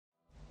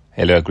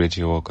Hello, I greet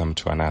you. Welcome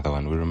to another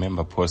one. We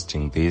remember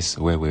posting this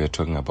where we were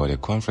talking about a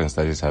conference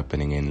that is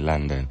happening in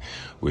London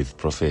with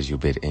Prophet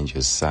Uebert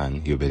Angel's son,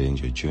 Uebert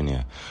Angel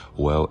Jr.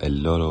 Well, a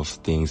lot of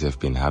things have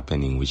been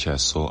happening which are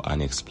so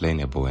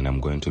unexplainable, and I'm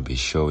going to be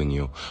showing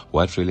you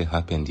what really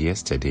happened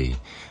yesterday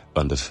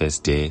on the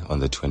first day, on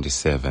the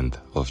 27th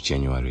of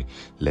January.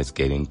 Let's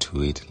get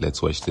into it.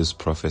 Let's watch these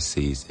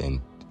prophecies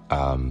and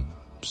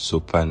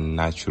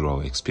supernatural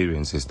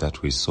experiences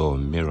that we saw,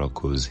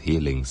 miracles,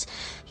 healings.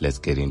 Let's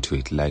get into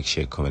it. Like,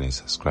 share, comment, and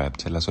subscribe.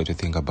 Tell us what you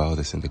think about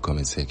this in the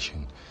comment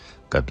section.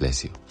 God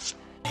bless you.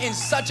 In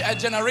such a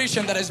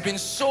generation that has been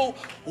so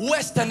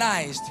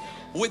westernized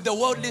with the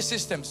worldly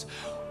systems,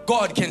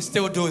 God can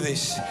still do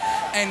this.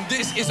 And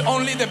this is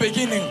only the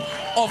beginning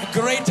of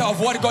greater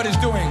of what God is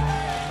doing.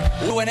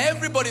 When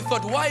everybody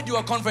thought, why do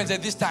a conference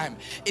at this time?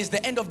 It's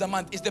the end of the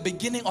month, it's the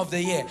beginning of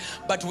the year.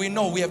 But we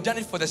know we have done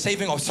it for the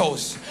saving of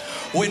souls.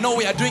 We know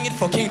we are doing it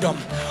for kingdom.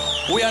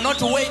 We are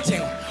not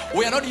waiting.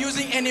 We are not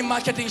using any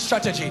marketing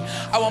strategy.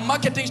 Our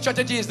marketing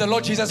strategy is the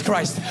Lord Jesus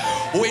Christ.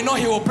 We know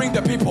He will bring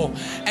the people,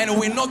 and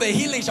we know the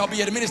healing shall be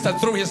administered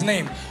through His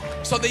name.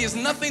 So there is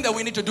nothing that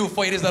we need to do,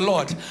 for it is the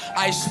Lord.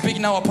 I speak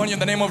now upon you in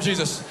the name of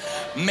Jesus.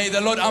 May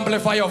the Lord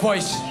amplify your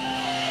voice.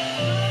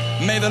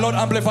 May the Lord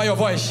amplify your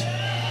voice.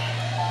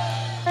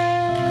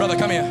 Brother,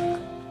 come here.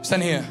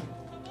 Stand here.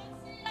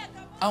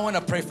 I want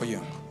to pray for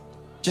you.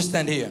 Just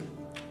stand here.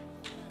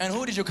 And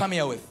who did you come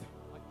here with?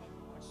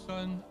 My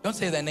son. Don't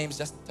say their names,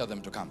 just tell them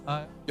to come.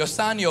 Your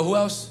son, your who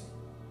else?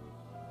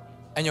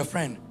 And your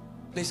friend.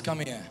 Please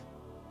come here.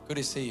 Good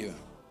to see you.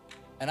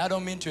 And I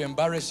don't mean to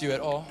embarrass you at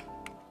all.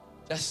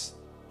 Just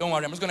don't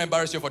worry. I'm just going to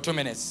embarrass you for 2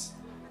 minutes.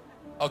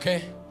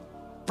 Okay?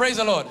 Praise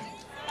the Lord.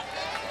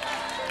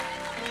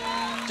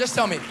 Just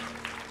tell me,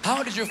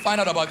 how did you find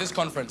out about this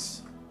conference?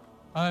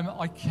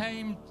 I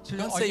came to...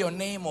 Don't say your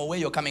name or where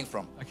you're coming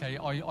from. Okay,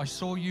 I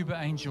saw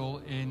Uebert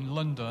Angel in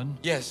London.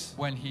 Yes.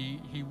 When he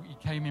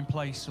came in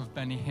place of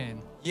Benny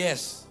Hinn.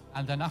 Yes.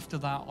 And then after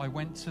that, I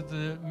went to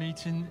the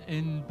meeting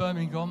in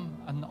Birmingham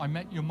and I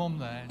met your mum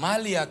there.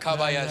 Malia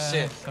Kabaya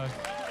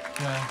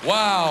yeah.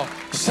 Wow.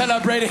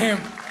 Celebrate him.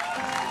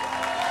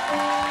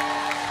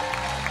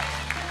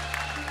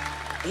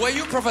 Were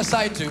you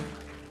prophesied to?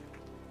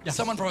 Yes.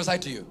 Someone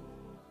prophesied to you?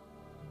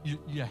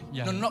 Yeah.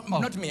 No,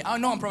 not me. I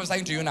know I'm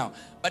prophesying to you now.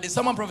 But did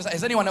someone prophesy?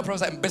 Is anyone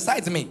prophesied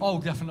besides me?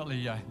 Oh, definitely,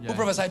 yeah. Who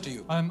prophesied to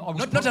you?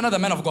 Not another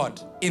man of God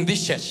in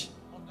this church.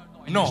 Oh, no,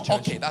 not in this church.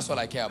 Okay, that's what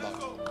I care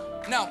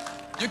about. Now,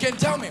 you can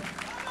tell me,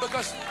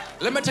 because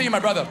let me tell you,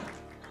 my brother,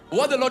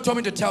 what the Lord told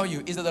me to tell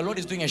you is that the Lord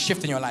is doing a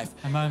shift in your life.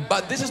 Amen.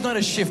 But this is not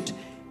a shift.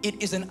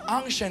 It is an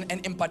unction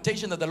and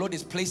impartation that the Lord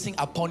is placing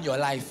upon your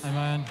life.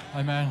 Amen.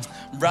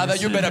 Brother,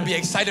 you better be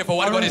excited for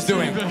what God is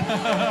doing.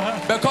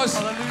 Because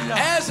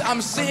as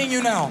I'm seeing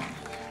you now,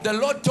 the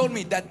Lord told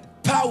me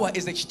that power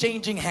is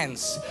exchanging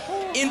hands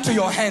into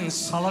your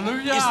hands.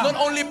 Hallelujah. It's not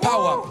only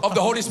power of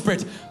the Holy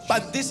Spirit,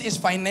 but this is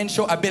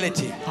financial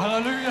ability.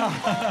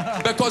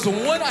 Hallelujah. Because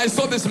when I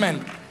saw this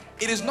man,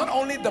 it is not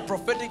only the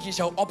prophetic he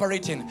shall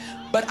operate in,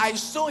 but I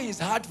saw his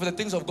heart for the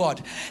things of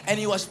God, and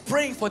he was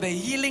praying for the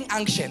healing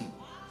unction.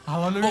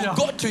 Hallelujah.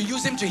 For God to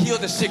use him to heal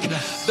the sick.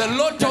 Yes. The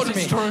Lord told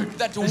me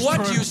that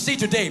what you see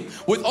today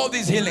with all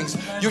these healings,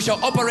 you shall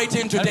operate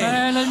in today.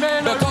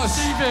 Amen. Because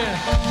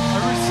I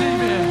receive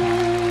it.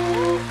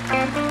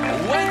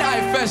 When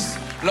I first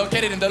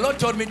located him, the Lord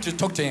told me to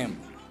talk to him.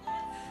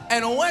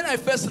 And when I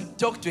first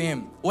talked to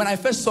him, when I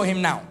first saw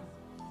him now,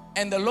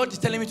 and the Lord is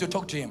telling me to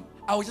talk to him,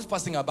 I was just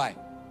passing by.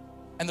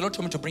 And the Lord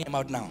told me to bring him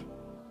out now.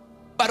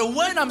 But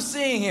when I'm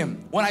seeing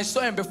him, when I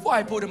saw him before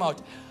I pulled him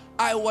out,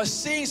 I was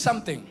seeing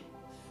something.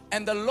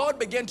 And the Lord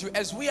began to,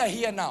 as we are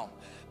here now,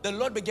 the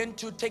Lord began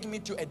to take me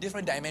to a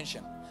different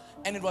dimension.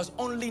 And it was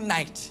only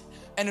night.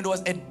 And it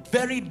was a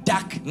very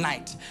dark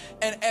night.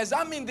 And as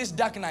I'm in this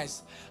dark night,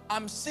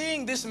 I'm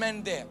seeing this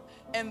man there.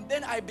 And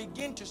then I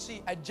begin to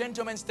see a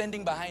gentleman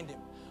standing behind him.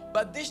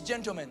 But this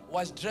gentleman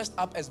was dressed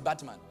up as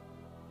Batman.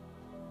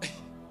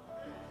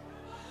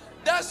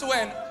 That's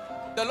when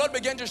the Lord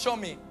began to show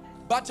me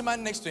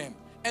Batman next to him.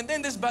 And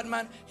then this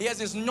Batman, he has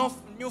his new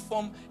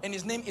form, and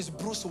his name is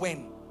Bruce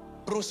Wayne.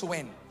 Bruce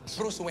Wayne.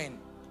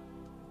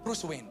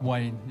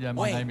 Wayne. Yeah,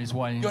 my name is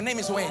Wayne. Your name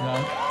is Wayne.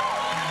 Yeah.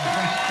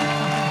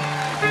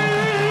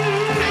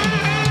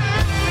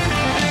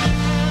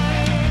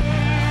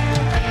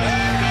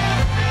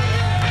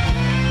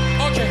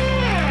 Okay.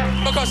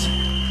 Because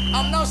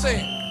I'm now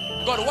saying,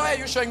 God, why are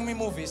you showing me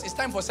movies? It's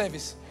time for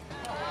service.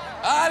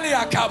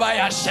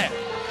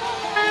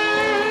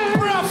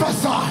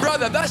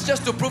 Brother, that's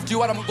just to prove to you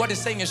what God is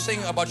saying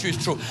about you is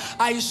true.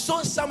 I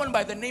saw someone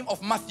by the name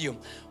of Matthew.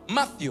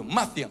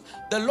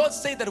 The Lord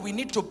said that we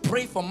need to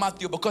pray for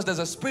Matthew because there's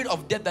a spirit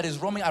of death that is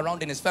roaming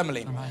around in his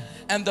family. Amen.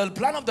 And the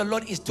plan of the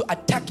Lord is to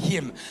attack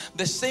him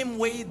the same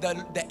way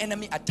the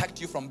enemy attacked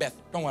you from birth.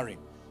 Don't worry.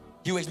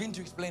 He was going to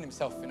explain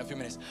himself in a few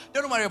minutes.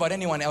 Don't worry about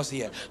anyone else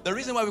here. The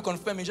reason why we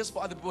confirm is just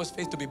for other people's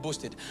faith to be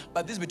boosted.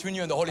 But this is between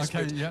you and the Holy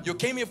Spirit. Yeah. You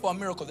came here for a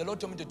miracle. The Lord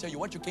told me to tell you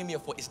what you came here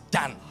for is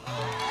done.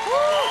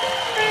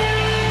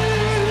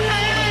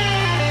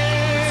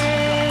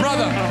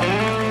 Brother,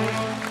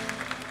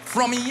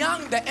 From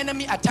young, the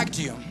enemy attacked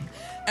you.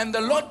 And the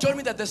Lord told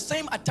me that the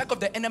same attack of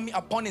the enemy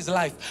upon his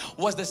life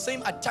was the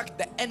same attack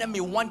the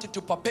enemy wanted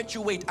to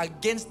perpetuate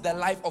against the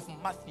life of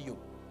Matthew.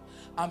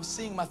 I'm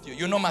seeing Matthew.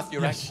 You know Matthew,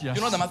 right? Yes, yes.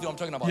 You know the Matthew I'm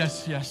talking about?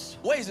 Yes, yes.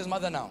 Where is his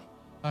mother now?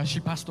 She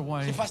passed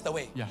away. She passed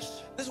away?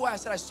 Yes. This is why I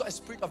said I saw a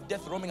spirit of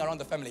death roaming around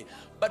the family.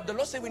 But the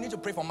Lord said we need to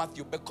pray for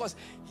Matthew because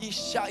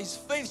his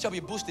faith shall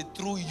be boosted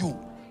through you.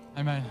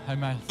 Amen,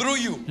 amen. Through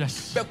you.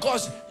 Yes.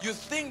 Because you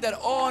think that,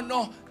 oh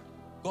no,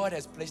 God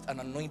has placed an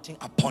anointing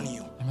upon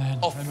you. Amen,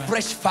 of amen.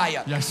 fresh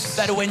fire. Yes.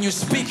 That when you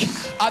speak,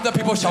 other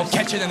people shall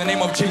catch it in the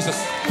name of Jesus.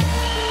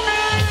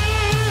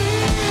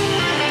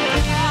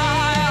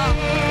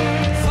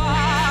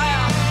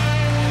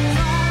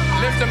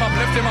 Lift him up,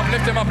 lift him up,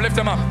 lift him up, lift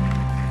him up.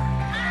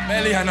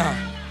 Meliana,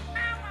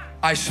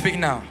 I speak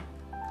now.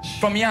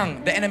 From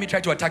young, the enemy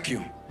tried to attack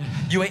you.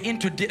 You were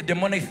into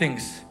demonic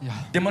things. Yeah.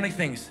 Demonic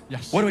things.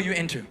 Yes. What were you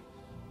into?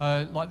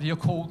 Like the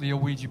occult, the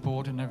Ouija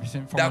board and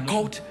everything. The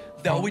occult,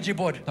 the Ouija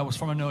board. That was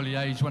from an early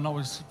age when I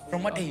was...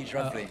 From what age,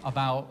 roughly?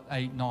 About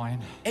 8, 9.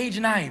 Age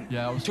 9?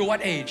 Yeah. To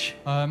what age?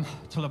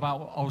 Till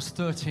about, I was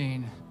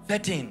 13.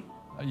 13?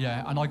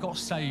 Yeah, and I got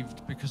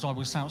saved because I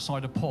was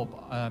outside a pub.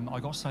 I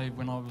got saved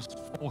when I was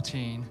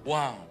 14.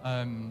 Wow.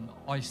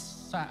 I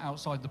sat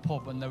outside the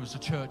pub and there was a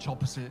church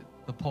opposite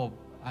the pub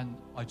and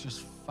I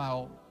just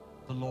felt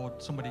the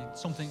Lord, somebody had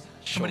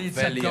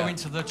said go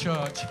into the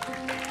church.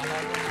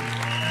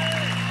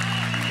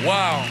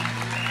 Wow.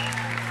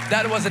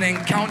 That was an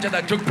encounter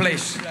that took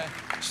place. Yeah.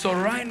 So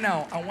right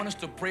now, I want us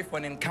to pray for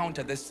an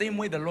encounter. The same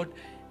way the Lord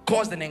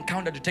caused an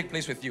encounter to take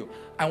place with you.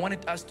 I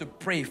wanted us to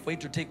pray for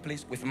it to take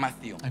place with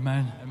Matthew.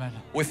 Amen, amen.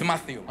 With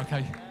Matthew.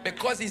 Okay.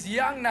 Because he's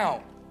young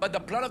now, but the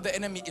plan of the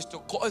enemy is to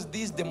cause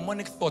these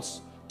demonic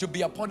thoughts to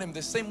be upon him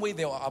the same way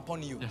they are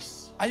upon you.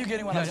 Yes. Are you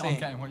getting what I'm saying? I'm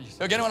getting what you're saying.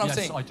 You're getting what I'm yes,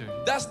 saying? I do.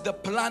 That's the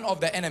plan of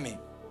the enemy.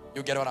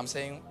 You get what I'm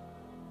saying?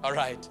 All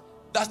right.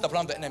 That's the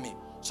plan of the enemy.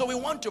 So we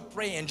want to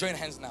pray and join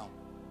hands now.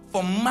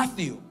 For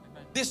Matthew,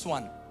 amen. This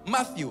one,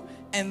 Matthew,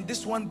 and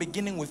this one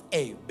beginning with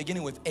A.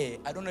 Beginning with A.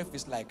 I don't know if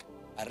it's like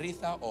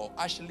Aretha or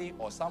Ashley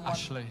or someone.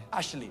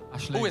 Ashley.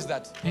 Who is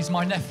that? He's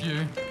my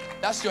nephew.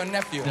 That's your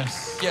nephew?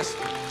 Yes. Yes.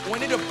 We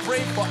need to pray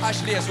for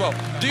Ashley as well.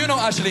 Do you know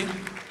Ashley?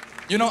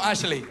 You know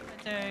Ashley?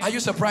 I do. Are you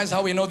surprised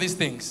how we know these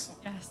things?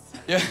 Yes.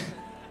 Yeah.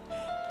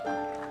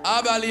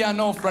 Abalia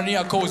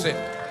Frania Kose.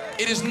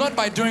 It is not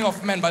by doing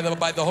of men, by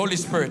the Holy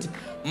Spirit.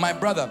 My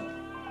brother,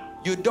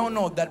 you don't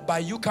know that by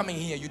you coming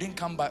here, you didn't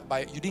come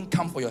you didn't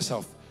come for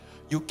yourself.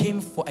 You came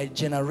for a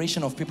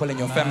generation of people in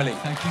your family.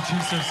 Thank you,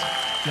 Jesus.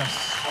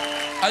 Yes.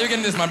 Are you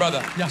getting this, my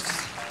brother? Yes.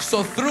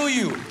 So through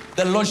you,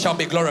 the Lord shall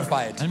be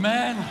glorified.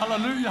 Amen.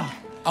 Hallelujah.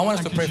 I want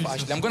us to pray for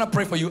Ashley. I'm going to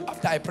pray for you.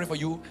 After I pray for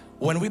you,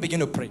 when we begin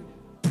to pray,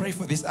 pray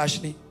for this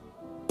Ashley,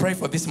 pray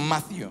for this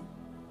Matthew,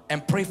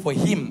 and pray for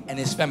him and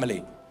his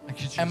family. Thank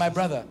you, Jesus. And my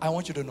brother, I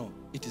want you to know,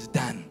 it is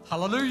done.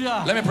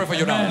 Hallelujah. Let me pray for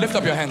you Amen. now. Lift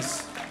up your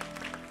hands.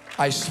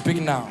 I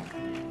speak now.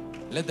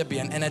 Let there be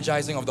an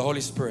energizing of the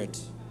Holy Spirit.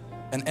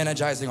 An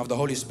energizing of the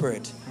Holy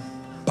Spirit.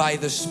 By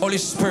the Holy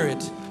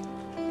Spirit.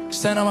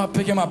 Send him up,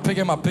 pick him up, pick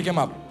him up, pick him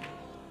up.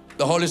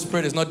 The Holy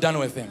Spirit is not done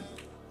with him.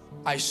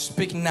 I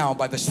speak now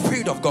by the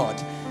Spirit of God.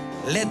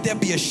 Let there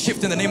be a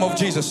shift in the name of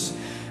Jesus.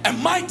 A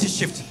mighty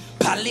shift.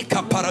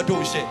 Palika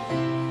paradoshe.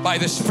 By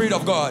the Spirit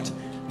of God,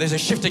 there's a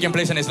shift taking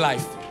place in his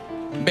life.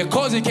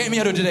 Because he came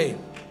here today,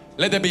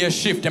 let there be a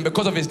shift. And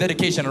because of his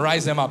dedication,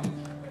 rise him up.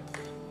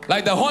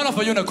 Like the horn of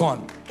a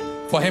unicorn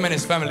for him and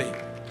his family.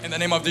 In the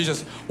name of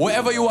Jesus.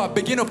 Wherever you are,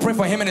 begin to pray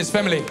for him and his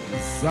family.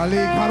 Like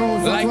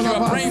you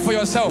are praying for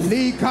yourself.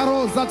 Begin to pray,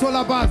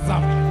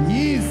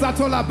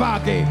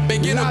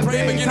 begin to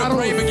pray, begin to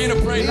pray. Begin to pray, begin to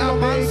pray.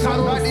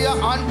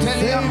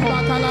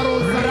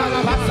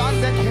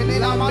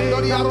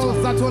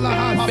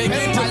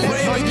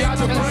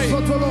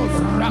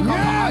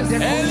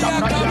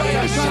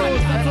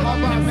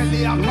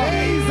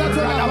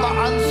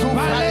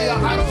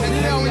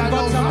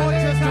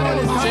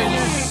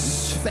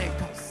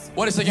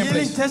 What is taking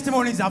Healing place?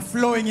 testimonies are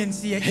flowing in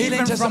here.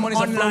 Healing testimonies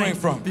are flowing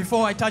from.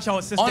 Before I touch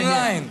our sister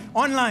Online. here.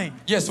 Online.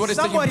 Yes, what is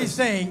taking Somebody place?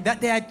 saying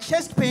that they had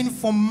chest pain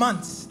for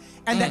months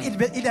and that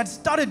it had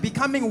started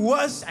becoming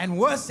worse and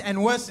worse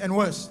and worse and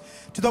worse.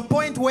 To the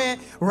point where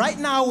right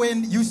now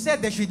when you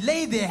said they should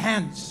lay their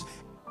hands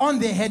on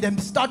their head and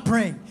start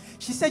praying,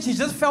 she said she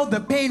just felt the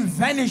pain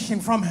vanishing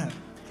from her.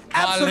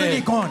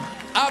 Absolutely gone.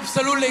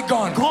 Absolutely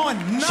gone. Gone.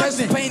 Nothing.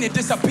 Chest pain, it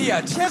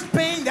disappeared. Chest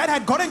pain that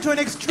had gotten to an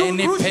extreme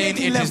Any pain,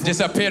 it level. is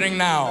disappearing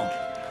now.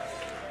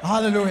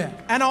 Hallelujah.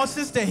 And our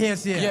sister here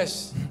is here.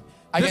 Yes.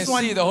 I can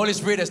see the Holy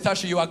Spirit has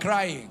touched you. You are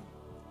crying.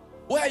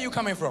 Where are you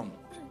coming from?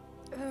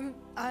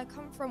 I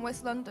come from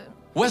West London.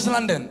 West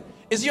London.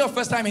 Is it your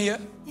first time here?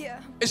 Yeah.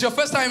 It's your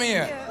first time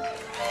here? Yeah.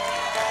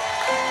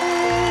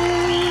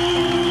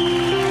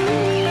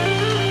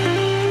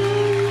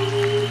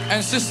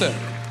 And sister,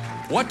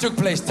 what took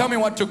place? Tell me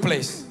what took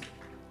place.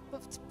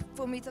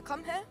 For me to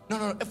come here?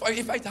 No.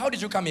 How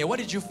did you come here? What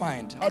did you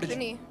find? How Ebony.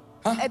 Did you,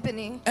 huh?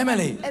 Ebony.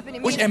 Emily. Ebony.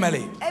 Which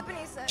Emily?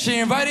 Ebony, sir. She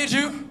invited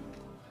you?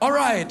 All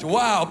right.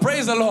 Wow.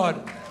 Praise the Lord.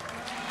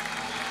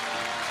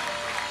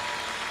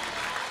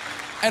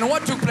 And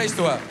what took place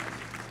to her?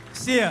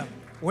 See,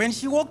 when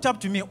she walked up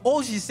to me,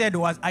 all she said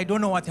was, I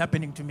don't know what's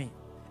happening to me.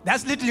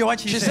 That's literally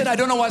what she said. She said, I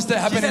don't know what's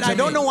happening to me. She said, I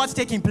don't know what's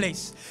taking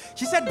place.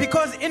 She said,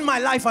 because in my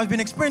life, I've been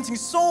experiencing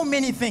so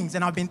many things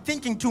and I've been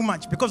thinking too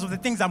much because of the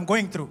things I'm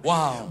going through.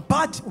 Wow.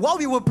 But while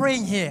we were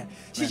praying here,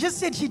 she just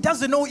said she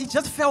doesn't know. It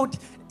just felt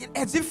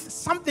as if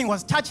something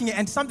was touching it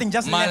and something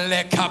just left.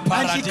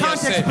 And she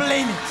can't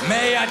explain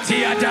it.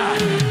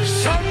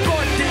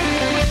 Somebody.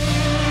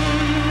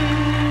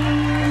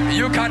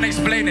 You can't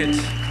explain it.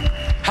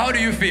 How do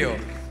you feel?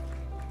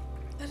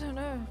 I don't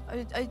know.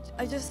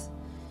 I just...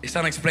 It's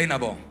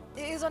unexplainable.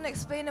 It is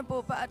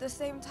unexplainable, but at the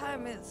same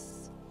time,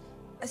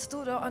 I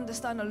still don't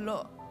understand a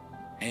lot.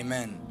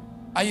 Amen.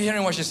 Are you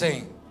hearing what she's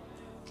saying?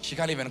 She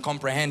can't even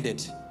comprehend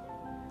it.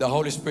 The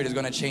Holy Spirit is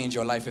going to change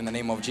your life in the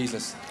name of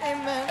Jesus.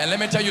 Amen. And let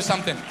me tell you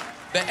something.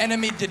 The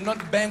enemy did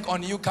not bank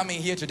on you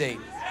coming here today.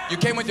 You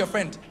came with your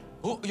friend.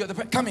 Who? You're the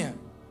friend. Come here.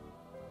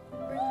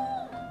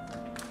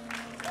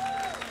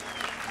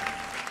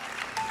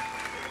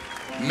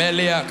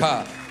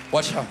 Meliaka.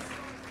 Watch out.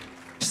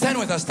 Stand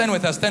with her, stand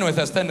with her, stand with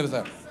her, stand with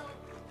her.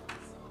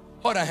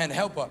 Hold her hand,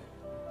 help her.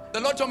 The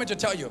Lord told me to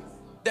tell you,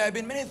 there have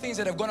been many things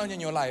that have gone on in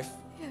your life.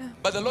 Yeah.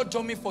 But the Lord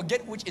told me,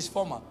 forget which is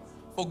former.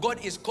 For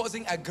God is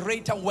causing a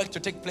greater work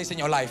to take place in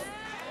your life.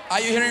 Are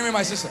you hearing me,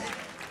 my sister?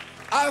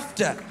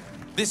 After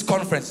this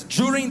conference,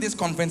 during this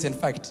conference, in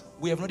fact,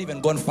 we have not even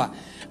gone far.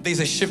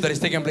 There's a shift that is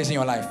taking place in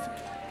your life.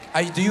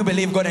 Do you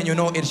believe God and you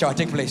know it shall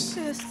take place?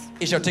 Yes.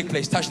 It shall take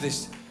place. Touch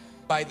this.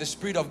 By the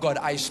Spirit of God,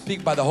 I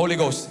speak by the Holy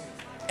Ghost.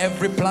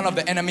 Every plan of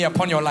the enemy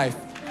upon your life,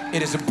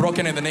 it is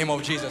broken in the name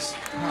of Jesus.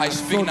 I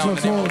speak now in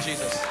the name of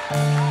Jesus.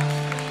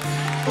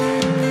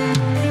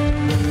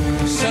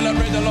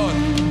 Celebrate the Lord.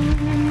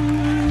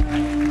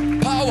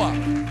 Power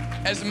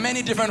has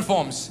many different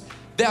forms.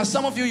 There are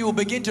some of you, you will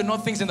begin to know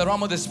things in the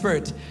realm of the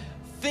Spirit.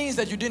 Things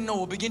that you didn't know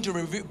will begin to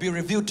be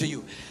revealed to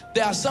you.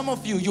 There are some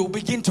of you, you will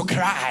begin to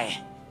cry.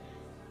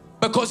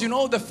 Because you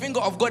know the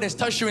finger of God has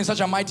touched you in such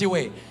a mighty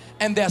way.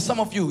 And there are some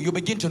of you, you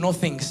begin to know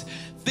things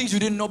you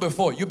didn't know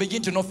before. You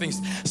begin to know things.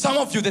 Some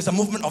of you, there's a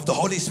movement of the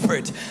Holy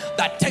Spirit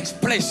that takes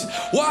place.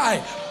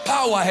 Why?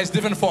 Power has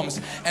different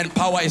forms, and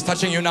power is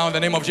touching you now in the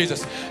name of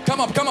Jesus. Come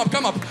up, come up,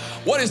 come up.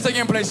 What is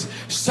taking place?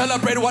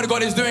 Celebrate what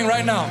God is doing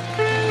right now.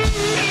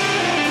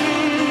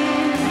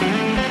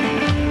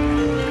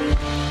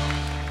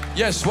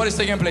 Yes, what is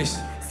taking place?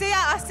 See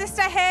our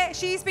sister here,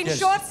 she's been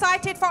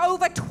short-sighted for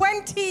over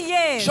 20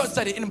 years.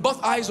 Short-sighted in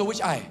both eyes or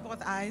which eye?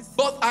 Both eyes.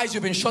 Both eyes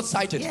you've been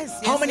short-sighted.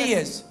 Yes. How many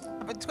years?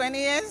 About 20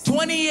 years.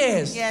 20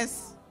 years?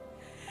 Yes.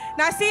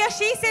 Now see her,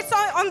 she sits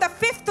on the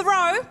 5th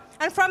row,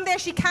 and from there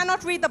she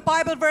cannot read the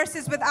Bible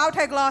verses without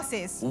her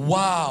glasses.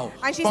 Wow.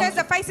 And she says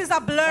the faces are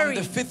blurry.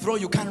 On the 5th row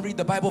you can't read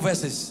the Bible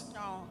verses.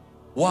 No.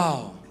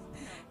 Wow.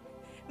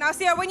 Now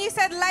see her, when you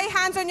said lay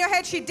hands on your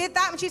head, she did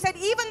that, and she said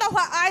even though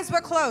her eyes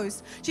were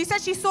closed, she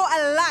said she saw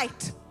a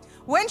light.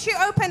 When she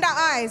opened her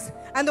eyes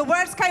and the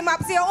words came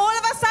up, see, all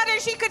of a sudden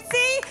she could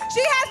see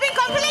she has been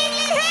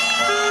completely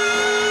healed.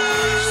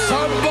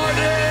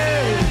 Somebody!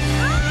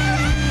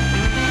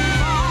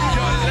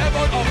 Your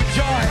level of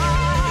joy.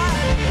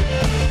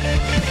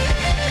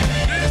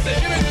 Do you see?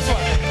 Give me this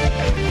one.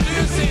 Do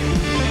you see?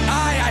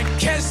 I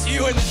curse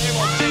you in the name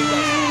of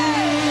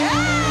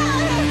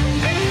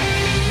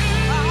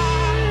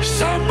Jesus.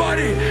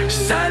 Somebody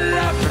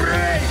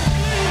celebrate.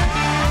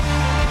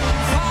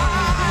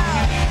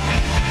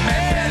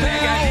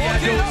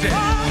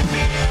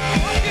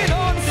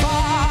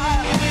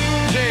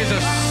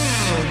 Jesus.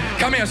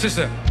 Come here,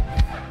 sister.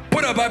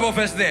 Put a Bible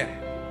verse there.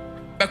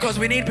 Because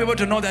we need people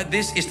to know that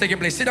this is taking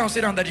place. Sit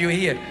down, that you're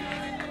here.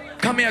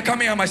 Come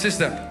here, my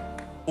sister.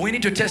 We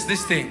need to test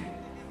this thing.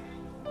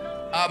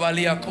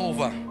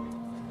 Abaliakova.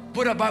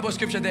 Put a Bible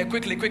scripture there.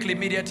 Quickly,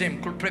 media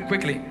team.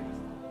 Quickly.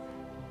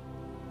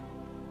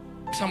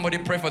 Somebody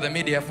pray for the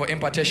media for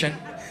impartation.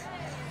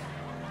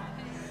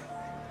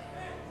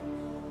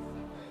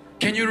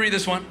 Can you read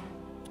this one?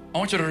 I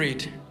want you to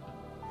read.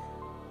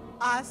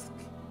 Ask,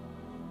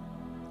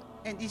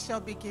 and it shall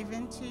be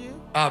given to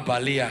you.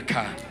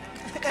 Abaliaka.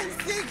 And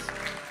seek.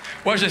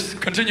 Watch this.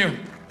 Continue.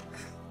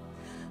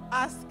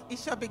 Ask, it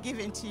shall be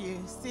given to you.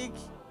 Seek,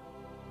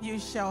 you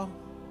shall.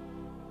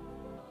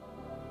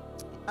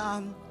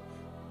 Don't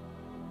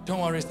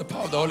worry, it's the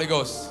power of the Holy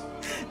Ghost.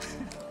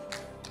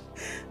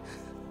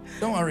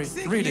 Don't worry.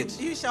 Seek, Read it.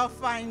 You shall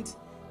find.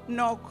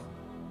 Knock.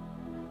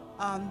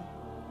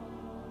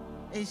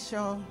 It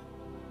shall.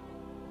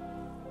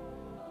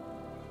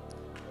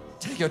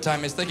 Take your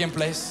time. It's taking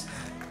place.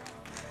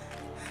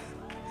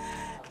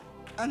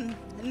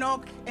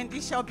 Knock, and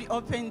it shall be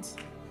opened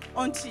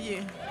unto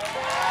you.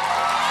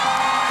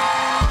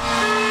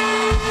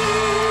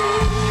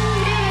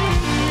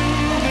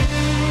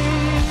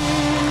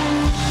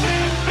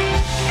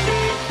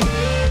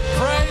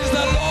 Praise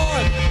the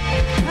Lord.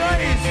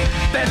 Praise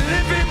the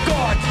living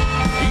God.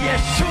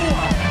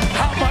 Yeshua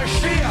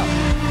HaMashiach,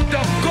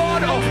 the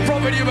God of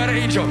Prophet Uebert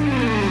Angel.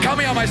 Come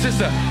here, my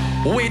sister.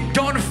 We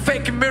don't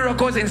fake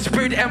miracles in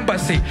Spirit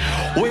Embassy.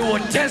 We will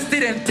test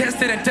it and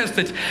test it and test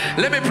it.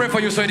 Let me pray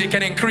for you so it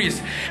can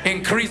increase.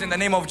 Increase in the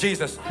name of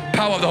Jesus.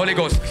 Power of the Holy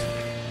Ghost.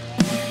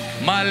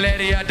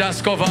 Malaria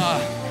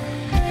Daskova.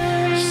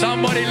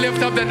 Somebody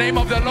lift up the name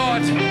of the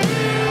Lord.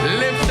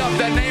 Lift up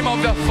the name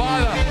of the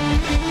Father.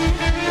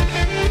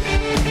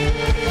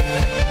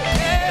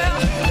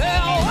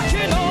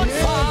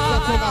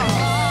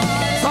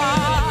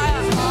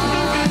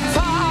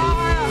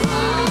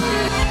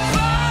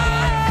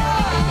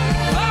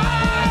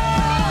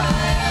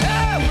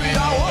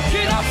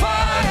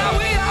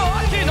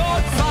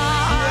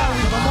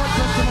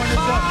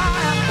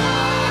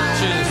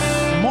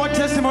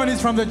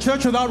 Testimonies from the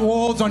Church Without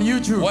Walls on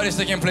YouTube. What is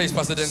taking place,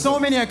 Pastor Denzel? So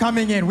many are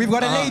coming in. We've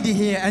got a lady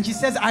here, and she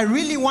says, I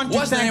really want to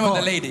thank God. What's the name of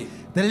the lady?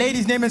 The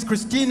lady's name is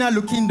Christina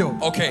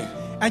Lukindo. Okay.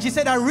 And she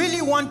said, I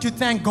really want to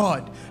thank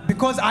God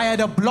because I had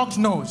a blocked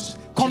nose.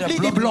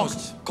 Completely blocked.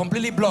 Nose.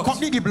 Completely blocked.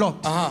 Completely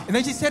blocked. And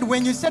then she said,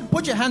 when you said,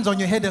 put your hands on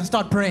your head and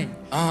start praying.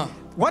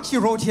 What she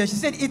wrote here, she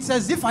said, it's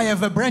as if I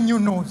have a brand new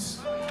nose.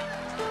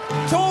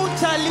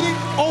 Totally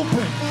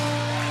open.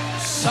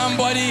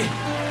 Somebody,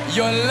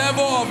 your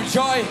level of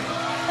joy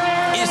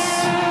is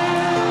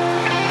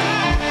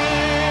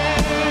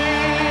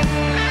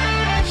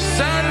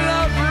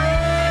celebrate.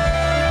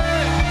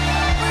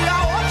 We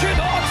are walking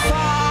on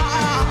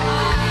fire,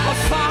 on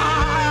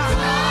fire,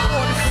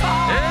 on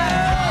fire,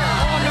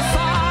 on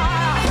fire,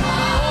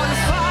 on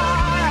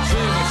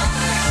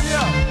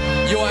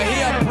fire. You are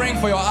here praying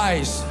for your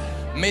eyes.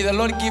 May the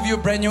Lord give you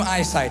brand new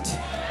eyesight.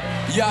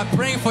 You are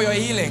praying for your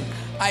healing.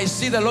 I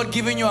see the Lord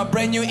giving you a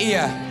brand new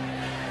ear.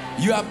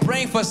 You are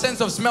praying for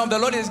sense of smell. The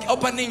Lord is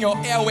opening your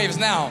airwaves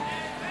now.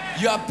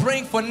 You are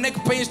praying for neck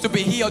pains to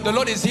be healed. The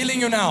Lord is healing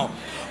you now.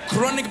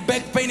 Chronic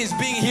back pain is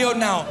being healed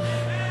now.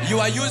 You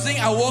are using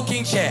a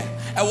walking chair.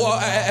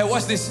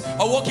 What's this?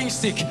 A walking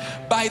stick.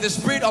 By the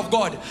Spirit of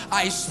God,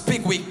 I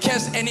speak. We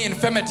curse any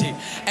infirmity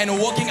and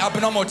walking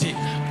abnormality.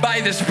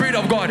 By the Spirit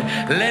of God,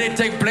 let it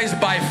take place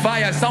by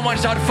fire. Someone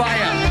shout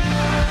fire.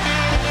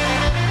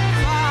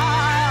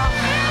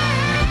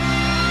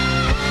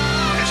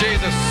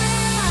 Jesus.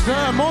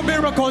 Sir, more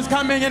miracles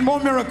coming in, more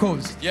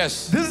miracles.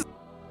 Yes. This